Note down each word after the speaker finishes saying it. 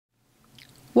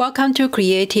Welcome to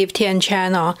Creative Tien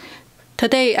channel.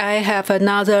 Today I have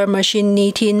another machine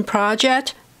knitting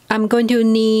project. I'm going to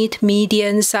knit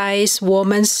medium-sized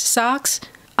women's socks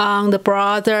on the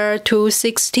Brother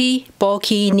 260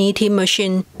 bulky knitting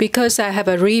machine because I have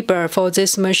a rebirth for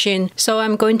this machine. So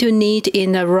I'm going to knit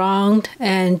in the round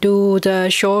and do the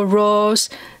short rows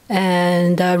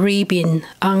and the ribbing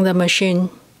on the machine.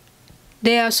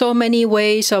 There are so many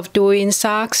ways of doing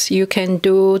socks. You can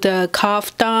do the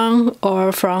cuff down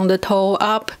or from the toe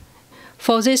up.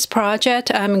 For this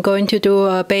project, I'm going to do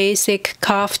a basic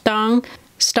cuff down.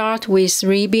 Start with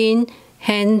ribbing,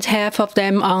 hang half of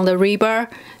them on the rebar,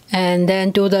 and then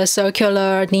do the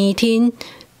circular knitting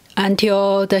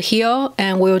until the heel,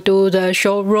 and we'll do the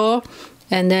short row,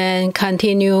 and then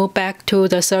continue back to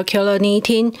the circular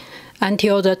knitting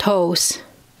until the toes.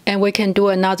 And we can do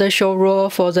another short row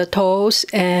for the toes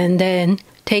and then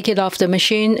take it off the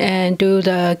machine and do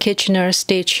the Kitchener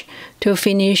stitch to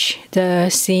finish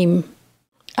the seam.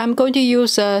 I'm going to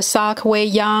use a sock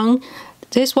weight yarn.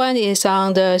 This one is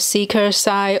on the thicker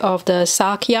side of the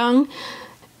sock yarn,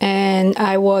 and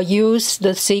I will use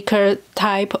the thicker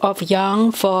type of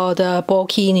yarn for the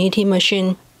bulky knitting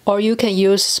machine. Or you can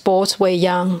use sports weight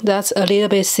yarn. That's a little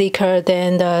bit thicker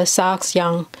than the socks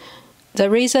yarn. The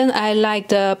reason I like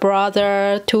the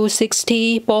Brother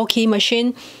 260 bulky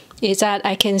machine is that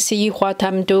I can see what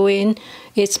I'm doing.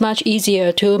 It's much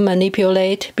easier to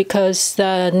manipulate because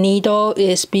the needle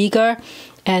is bigger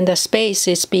and the space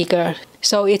is bigger,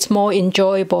 so it's more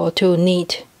enjoyable to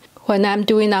knit. When I'm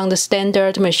doing on the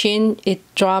standard machine, it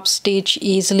drops stitch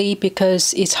easily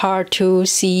because it's hard to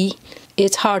see.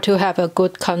 It's hard to have a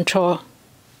good control.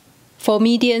 For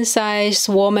medium-sized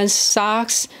women's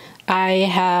socks, I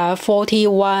have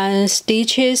 41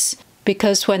 stitches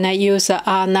because when I use the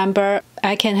R number,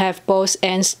 I can have both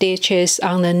end stitches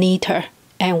on the knitter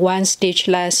and one stitch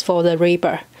less for the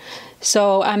ribber.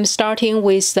 So I'm starting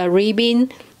with the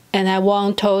ribbing, and I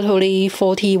want totally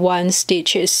 41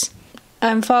 stitches.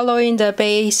 I'm following the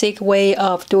basic way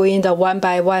of doing the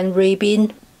 1x1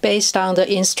 ribbing based on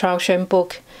the instruction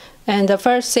book. And the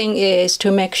first thing is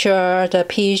to make sure the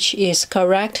pitch is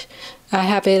correct. I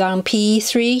have it on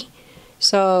P3.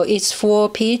 So it's full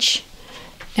pitch,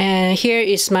 and here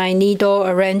is my needle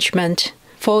arrangement.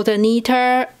 For the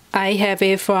knitter, I have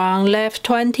it from left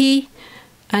 20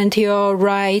 until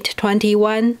right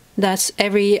 21. That's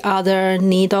every other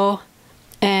needle.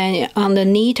 And on the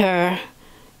knitter,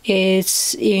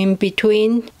 it's in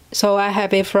between. So I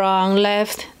have it from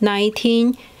left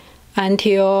 19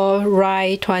 until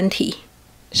right 20.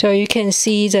 So you can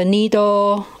see the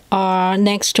needle are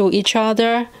next to each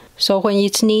other. So when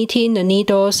it's knitting, the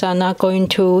needles are not going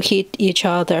to hit each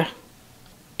other.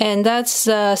 And that's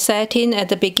the setting at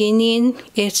the beginning.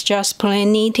 It's just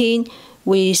plain knitting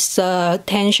with the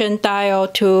tension dial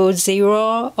to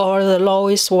 0 or the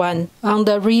lowest one. On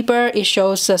the ribber, it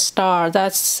shows a star.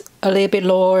 That's a little bit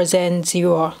lower than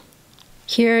 0.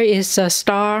 Here is a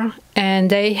star,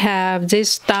 and they have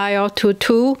this dial to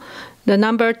 2. The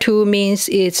number 2 means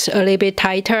it's a little bit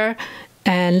tighter,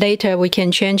 and later we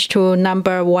can change to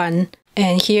number 1.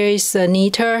 And here is the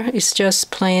knitter. It's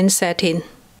just plain setting.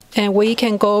 And we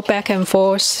can go back and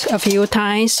forth a few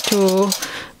times to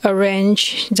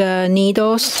arrange the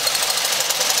needles.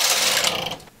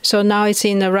 So now it's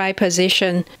in the right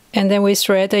position. And then we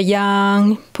thread the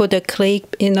yarn, put the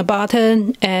clip in the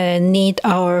bottom, and knit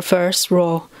our first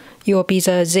row. It will be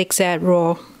the zigzag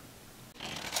row.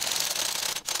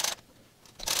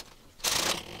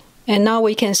 And now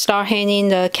we can start hanging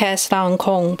the cast on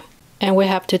comb, and we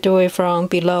have to do it from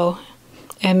below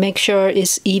and make sure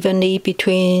it's evenly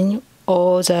between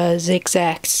all the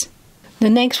zigzags. The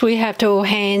next we have to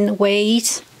hang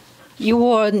weights. You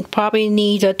will probably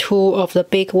need a tool of the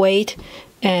big weight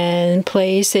and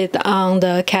place it on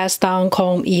the cast on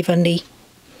comb evenly.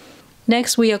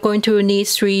 Next we are going to knit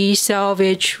 3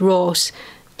 selvage rows.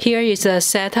 Here is a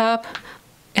setup.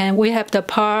 And we have the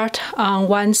part on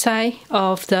one side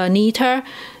of the knitter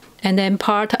and then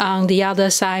part on the other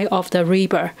side of the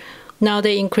ribber. Now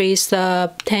they increase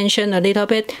the tension a little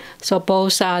bit, so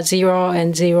both are 0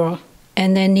 and 0.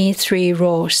 And then knit 3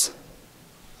 rows.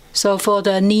 So for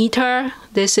the knitter,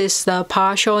 this is the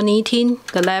partial knitting,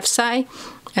 the left side.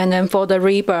 And then for the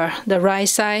ribber, the right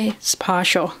side is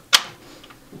partial.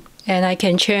 And I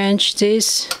can change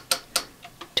this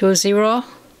to 0.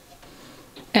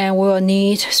 And we'll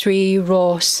knit 3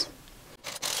 rows.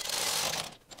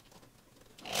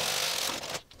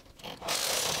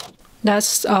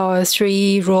 That's our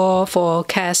 3 row for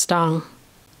cast on.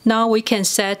 Now we can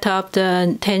set up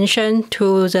the tension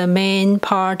to the main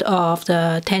part of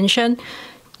the tension.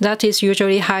 That is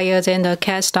usually higher than the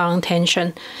cast on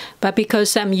tension. But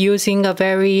because I'm using a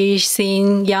very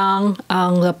thin yarn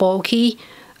on the bulky,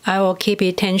 I will keep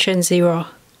it tension 0.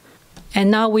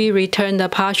 And now we return the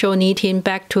partial knitting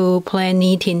back to plain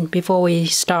knitting before we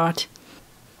start.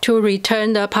 To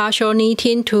return the partial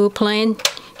knitting to plain,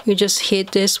 you just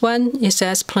hit this one, it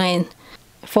says plain.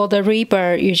 For the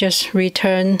rebirth, you just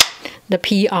return the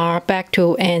PR back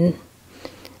to N.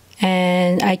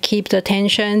 And I keep the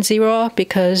tension 0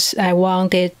 because I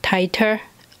want it tighter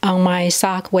on my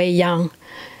sock weight yarn.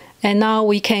 And now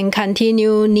we can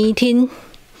continue knitting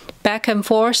back and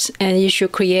forth, and it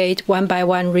should create 1 by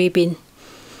 1 ribbon.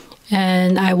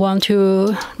 And I want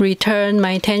to return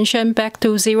my tension back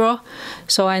to 0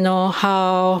 so I know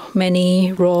how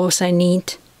many rows I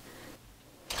need.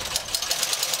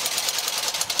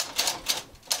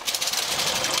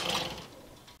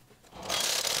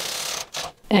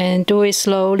 And do it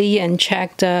slowly and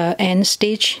check the end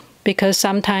stitch because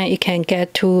sometimes it can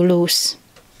get too loose.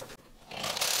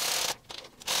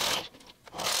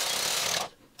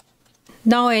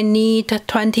 Now I need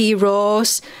 20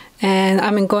 rows, and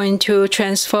I'm going to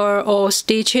transfer all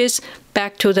stitches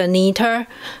back to the knitter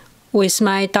with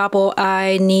my double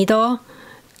eye needle,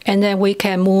 and then we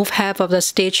can move half of the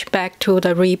stitch back to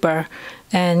the rebirth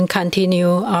and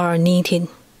continue our knitting.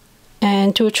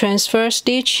 And to transfer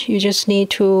stitch, you just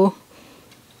need to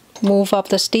move up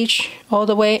the stitch all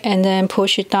the way and then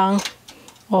push it down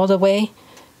all the way.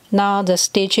 Now the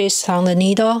stitch is on the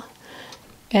needle,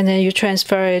 and then you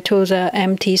transfer it to the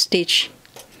empty stitch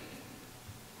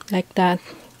like that.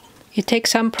 It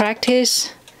takes some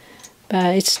practice,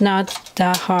 but it's not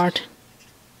that hard.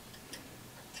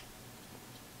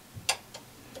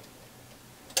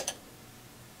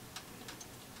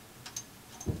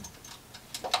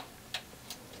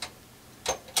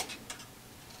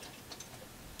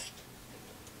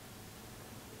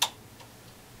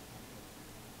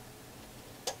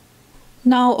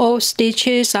 Now all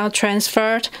stitches are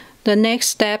transferred. The next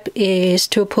step is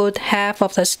to put half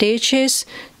of the stitches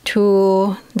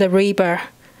to the rebirth.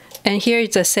 And here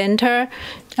is the center.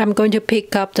 I'm going to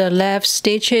pick up the left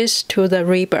stitches to the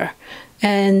rebirth.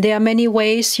 And there are many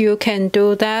ways you can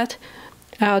do that.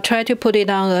 I'll try to put it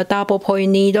on a double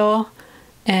point needle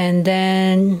and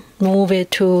then move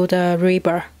it to the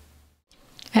rebirth.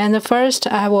 And first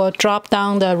I will drop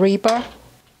down the rebirth.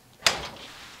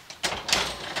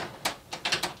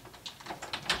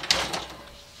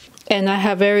 And I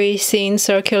have very thin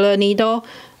circular needle.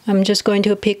 I'm just going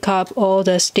to pick up all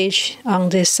the stitch on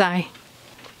this side.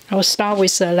 I'll start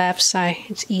with the left side,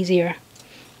 it's easier.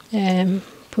 And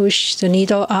push the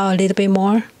needle out a little bit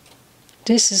more.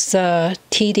 This is the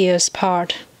tedious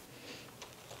part.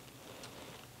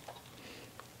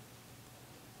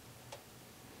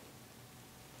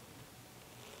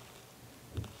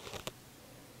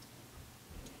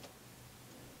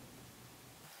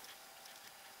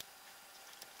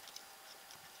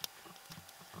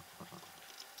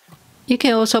 You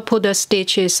can also put the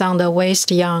stitches on the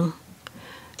waist yarn,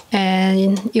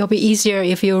 and it'll be easier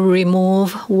if you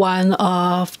remove one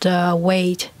of the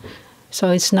weight so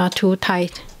it's not too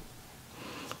tight.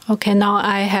 Okay, now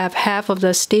I have half of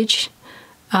the stitch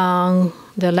on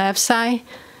the left side.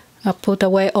 I'll put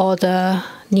away all the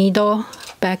needle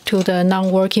back to the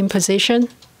non-working position.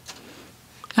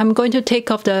 I'm going to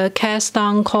take off the cast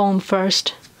on comb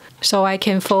first so I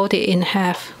can fold it in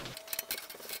half.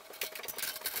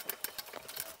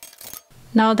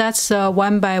 Now that's a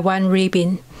 1 by 1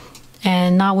 ribbon,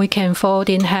 and now we can fold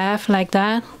in half like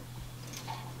that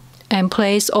and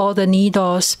place all the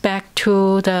needles back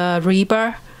to the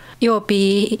rebirth. It will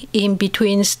be in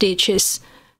between stitches.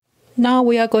 Now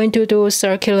we are going to do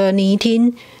circular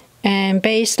knitting, and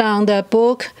based on the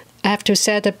book I have to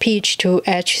set the pitch to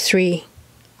H3.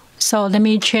 So let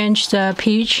me change the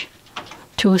pitch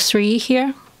to 3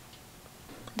 here.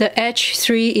 The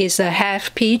H3 is a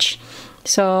half pitch.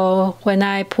 So when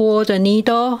I pull the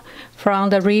needle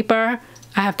from the rebirth,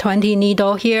 I have 20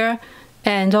 needles here,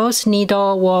 and those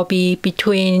needles will be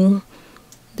between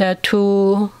the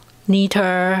 2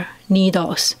 knitter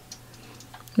needles,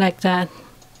 like that.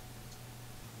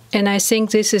 And I think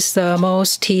this is the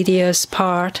most tedious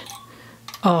part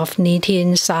of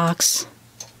knitting socks.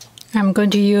 I'm going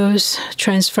to use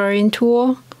transferring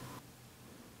tool.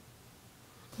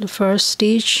 The first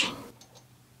stitch.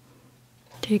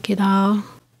 Take it out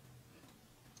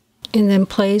and then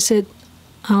place it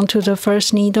onto the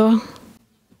first needle.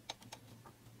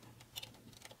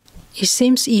 It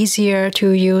seems easier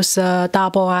to use a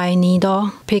double eye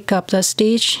needle. Pick up the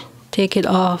stitch, take it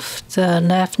off the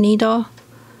left needle,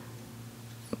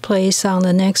 place on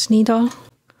the next needle.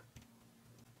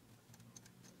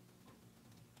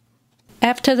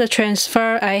 After the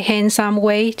transfer, I hand some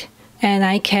weight and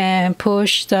I can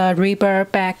push the rubber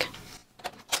back.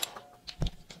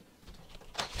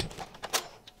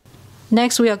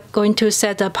 Next, we are going to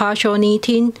set the partial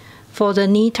knitting. For the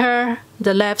knitter,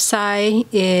 the left side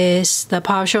is the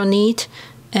partial knit,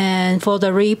 and for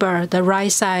the rubber, the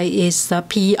right side is the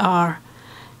PR.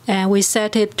 And we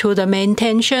set it to the main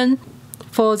tension.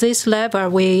 For this lever,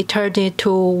 we turn it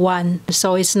to 1,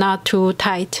 so it's not too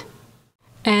tight.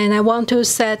 And I want to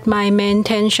set my main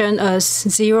tension as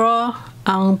 0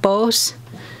 on both,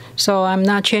 so I'm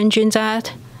not changing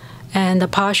that. And the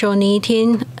partial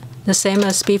knitting, the same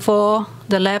as before,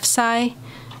 the left side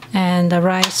and the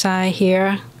right side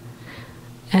here.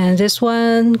 And this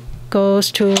one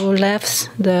goes to left,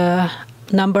 the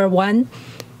number 1,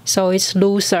 so it's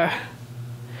looser.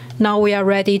 Now we are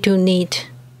ready to knit.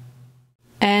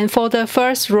 And for the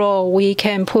first row, we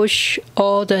can push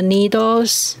all the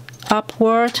needles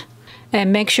upward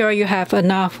and make sure you have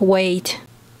enough weight.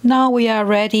 Now we are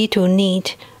ready to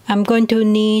knit. I'm going to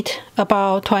knit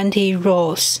about 20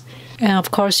 rows. And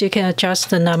of course, you can adjust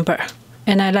the number.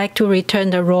 And I like to return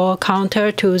the row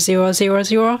counter to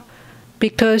 000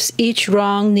 because each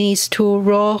round needs 2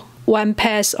 rows. One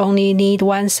pass only need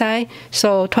one side,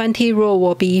 so 20 rows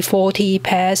will be 40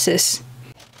 passes.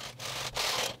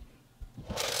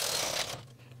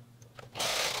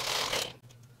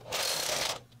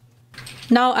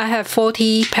 Now I have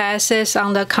 40 passes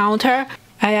on the counter.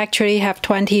 I actually have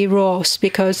 20 rows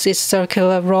because it's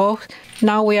circular row.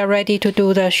 Now we are ready to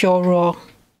do the short row.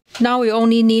 Now we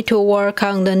only need to work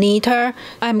on the knitter.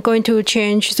 I'm going to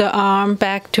change the arm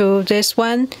back to this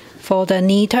one for the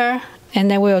knitter, and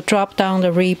then we'll drop down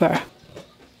the rubber.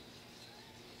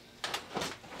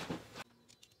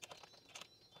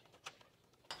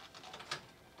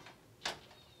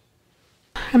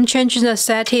 I'm changing the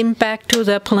setting back to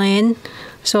the plain,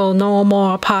 so no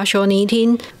more partial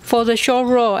knitting. For the short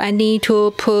row, I need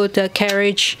to put the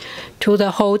carriage to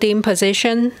the holding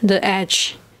position, the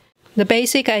edge. The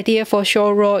basic idea for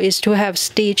short row is to have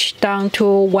stitch down to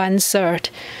 1/3.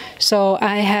 So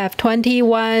I have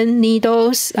 21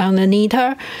 needles on the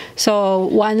knitter, so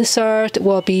 1/3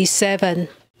 will be 7.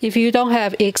 If you don't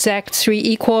have exact 3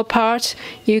 equal parts,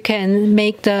 you can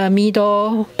make the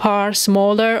middle part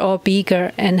smaller or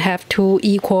bigger and have 2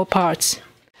 equal parts.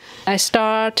 I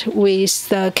start with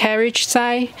the carriage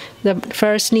side, the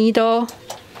first needle,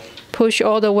 push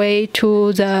all the way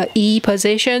to the E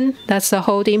position, that's the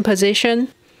holding position,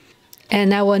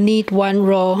 and I will knit 1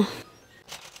 row.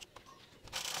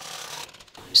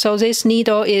 So this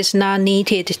needle is not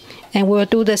knitted, and we'll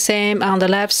do the same on the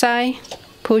left side.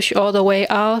 Push all the way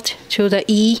out to the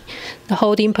E, the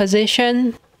holding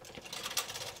position.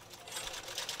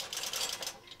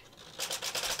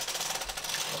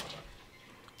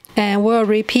 And we'll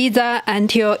repeat that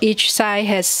until each side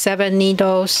has 7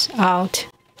 needles out.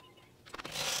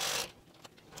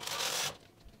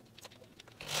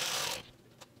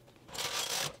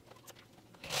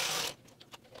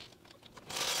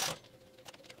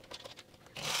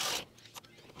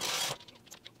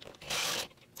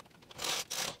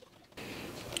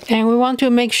 And we want to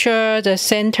make sure the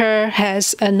center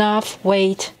has enough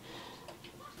weight.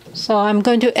 So I'm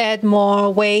going to add more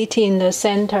weight in the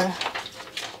center.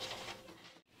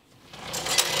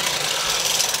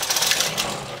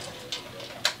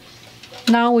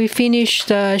 Now we finish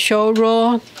the short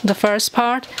row, the first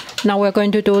part. Now we're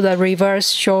going to do the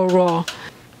reverse short row.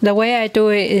 The way I do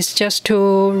it is just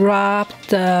to rub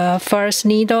the first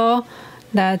needle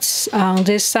that's on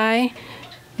this side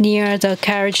near the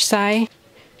carriage side.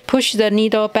 Push the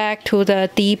needle back to the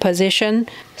D position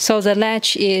so the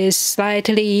latch is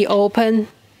slightly open,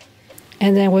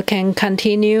 and then we can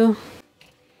continue.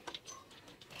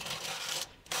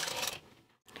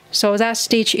 So that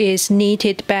stitch is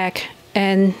knitted back,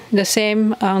 and the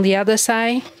same on the other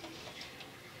side.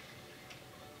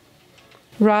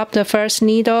 Rub the first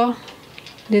needle,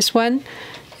 this one,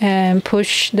 and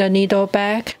push the needle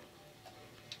back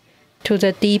to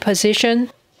the D position.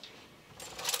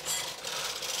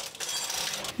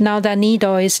 Now the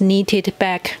needle is knitted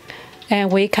back,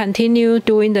 and we continue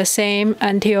doing the same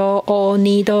until all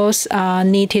needles are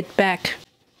knitted back.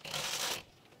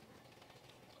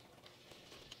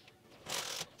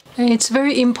 It's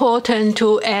very important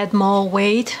to add more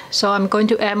weight, so I'm going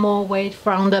to add more weight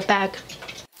from the back.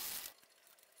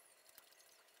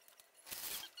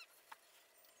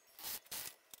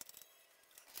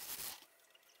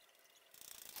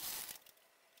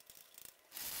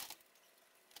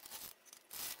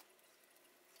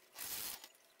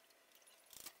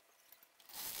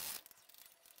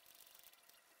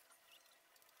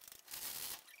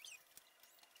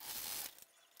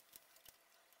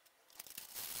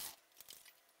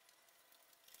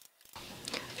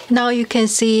 Now you can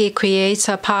see it creates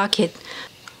a pocket.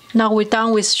 Now we're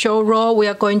done with show row, we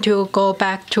are going to go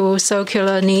back to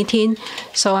circular knitting.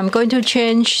 So I'm going to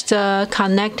change the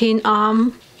connecting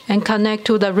arm and connect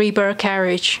to the rebirth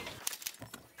carriage.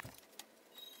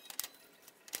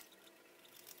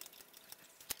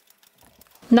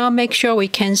 Now make sure we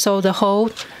cancel the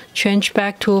hold, change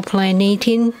back to plain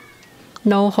knitting,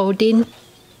 no holding.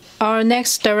 Our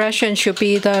next direction should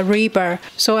be the rebirth.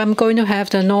 So I'm going to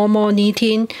have the normal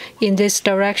knitting in this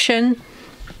direction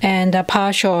and the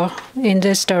partial in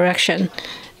this direction.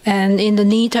 And in the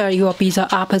knitter, it will be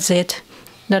the opposite.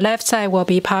 The left side will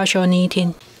be partial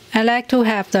knitting. I like to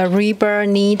have the rebirth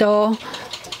needle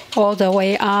all the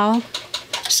way out,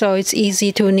 so it's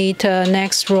easy to knit the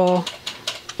next row.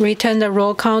 Return the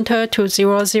row counter to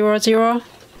 0, 0, 0.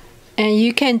 And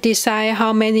you can decide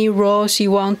how many rows you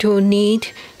want to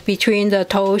knit between the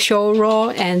toe show row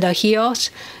and the heels.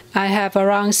 I have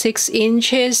around 6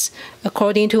 inches.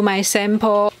 According to my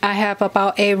sample, I have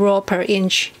about 8 rows per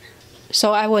inch.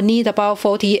 So I will need about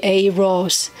 48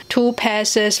 rows. 2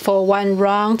 passes for 1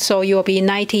 round, so it will be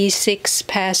 96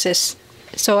 passes.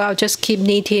 So I'll just keep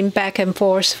knitting back and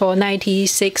forth for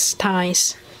 96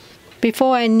 times.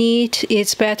 Before I knit,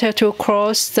 it's better to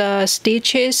cross the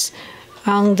stitches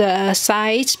on the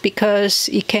sides because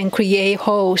it can create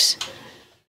holes.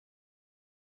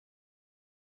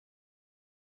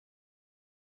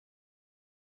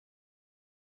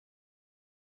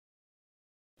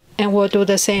 And we'll do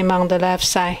the same on the left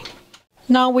side.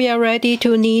 Now we are ready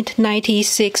to knit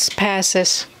 96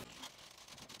 passes.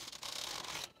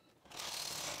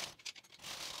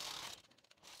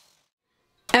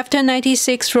 After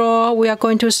 96 row, we are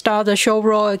going to start the show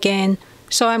row again.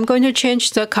 So I'm going to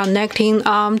change the connecting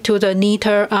arm to the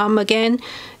knitter arm again,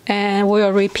 and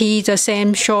we'll repeat the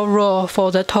same show row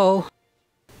for the toe.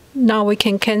 Now we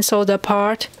can cancel the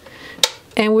part,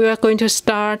 and we are going to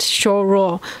start show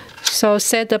row. So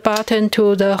set the button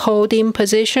to the holding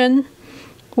position.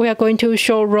 We are going to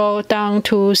show row down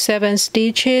to 7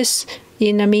 stitches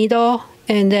in the middle,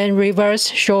 and then reverse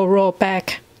show row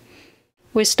back.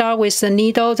 We start with the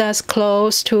needle that's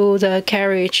close to the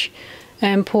carriage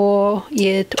and pull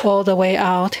it all the way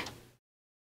out.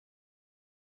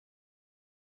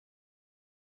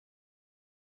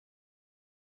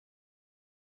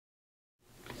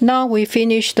 Now we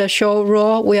finish the show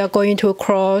row, we are going to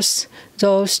cross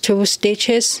those 2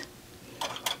 stitches.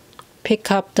 Pick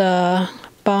up the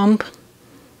bump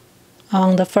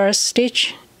on the first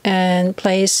stitch and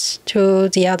place to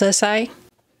the other side.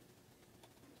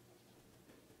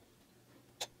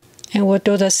 And we'll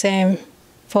do the same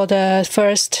for the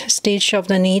first stitch of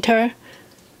the knitter.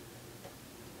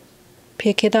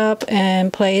 Pick it up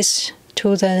and place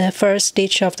to the first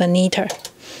stitch of the knitter.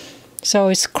 So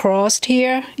it's crossed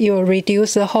here, you will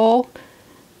reduce the hole,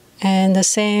 and the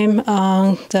same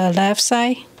on the left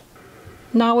side.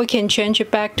 Now we can change it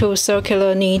back to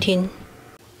circular knitting.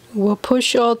 We'll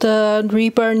push all the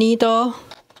rebirth needle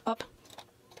up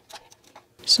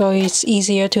so it's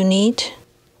easier to knit.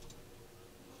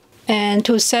 And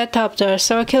to set up the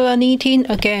circular knitting,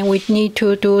 again we need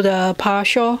to do the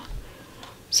partial.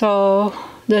 So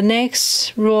the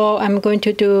next row I'm going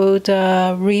to do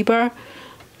the rebirth.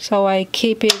 So I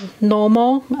keep it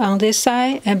normal on this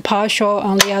side and partial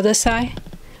on the other side.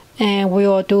 And we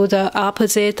will do the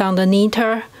opposite on the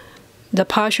knitter, the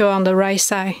partial on the right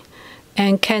side,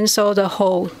 and cancel the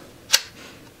hole.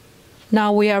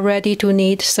 Now we are ready to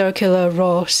knit circular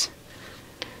rows.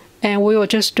 And we will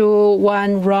just do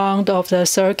 1 round of the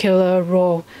circular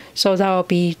row, so that will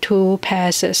be 2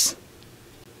 passes.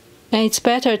 And it's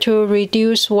better to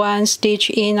reduce 1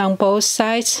 stitch in on both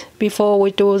sides before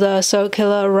we do the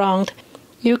circular round.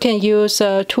 You can use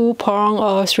a 2-prong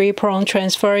or 3-prong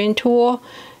transferring tool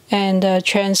and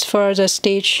transfer the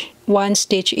stitch 1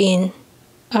 stitch in.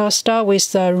 I'll start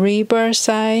with the rebirth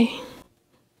side.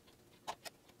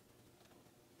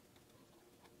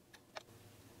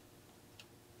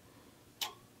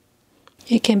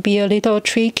 It can be a little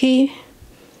tricky,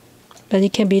 but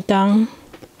it can be done.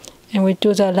 And we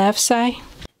do the left side.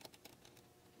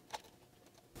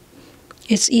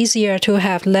 It's easier to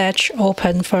have latch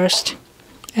open first.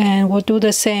 And we'll do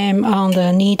the same on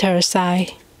the knitter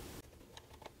side.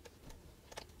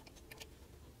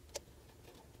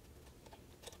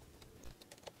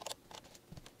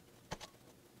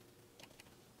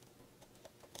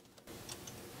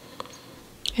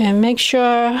 And make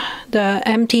sure the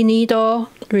empty needle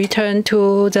return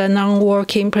to the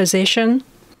non-working position.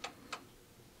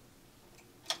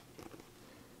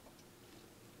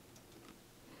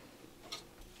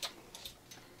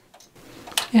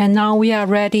 And now we are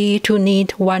ready to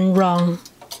knit 1 round.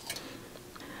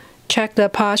 check the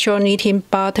partial knitting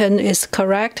button is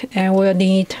correct, and we'll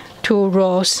need 2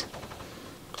 rows.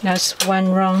 That's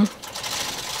 1 round.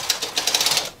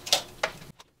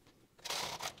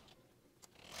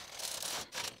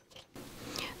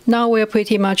 Now we're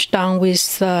pretty much done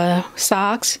with the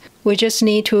socks. We just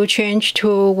need to change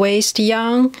to waist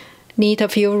yarn, knit a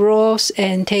few rows,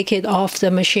 and take it off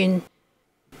the machine.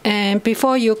 And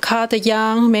before you cut the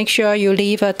yarn, make sure you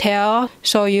leave a tail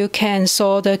so you can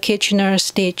sew the Kitchener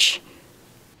stitch.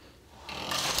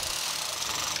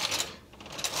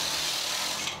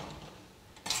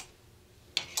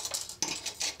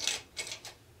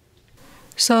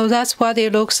 So that's what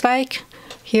it looks like.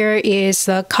 Here is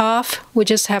the cuff. We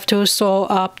just have to sew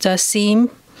up the seam.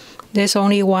 There's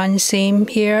only 1 seam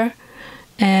here.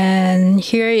 And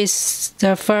here is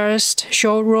the first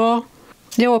show row.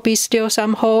 There will be still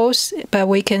some holes, but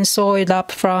we can sew it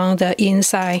up from the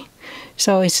inside,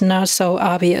 so it's not so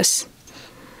obvious.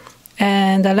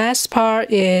 And the last part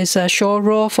is a show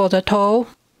row for the toe.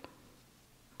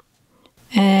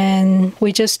 And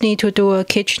we just need to do a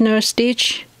Kitchener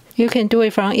stitch. You can do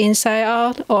it from inside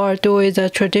out or do it the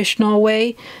traditional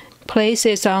way. Place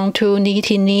it on 2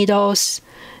 knitting needles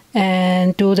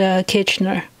and do the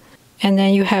Kitchener. And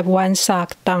then you have 1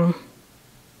 sock done.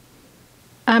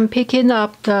 I'm picking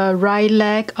up the right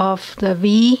leg of the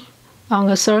V on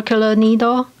a circular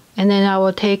needle, and then I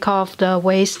will take off the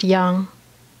waist yarn.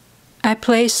 I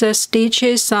place the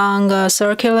stitches on a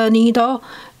circular needle,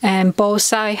 and both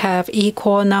sides have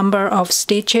equal number of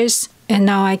stitches. And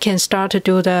now I can start to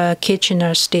do the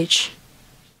Kitchener stitch.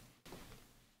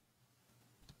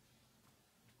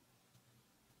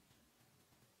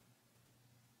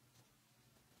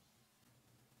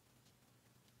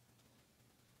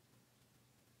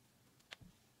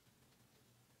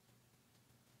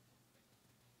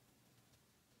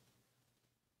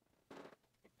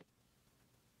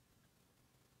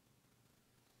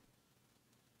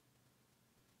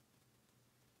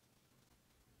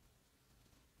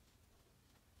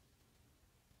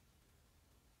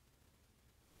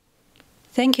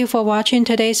 Thank you for watching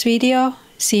today's video.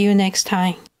 See you next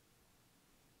time.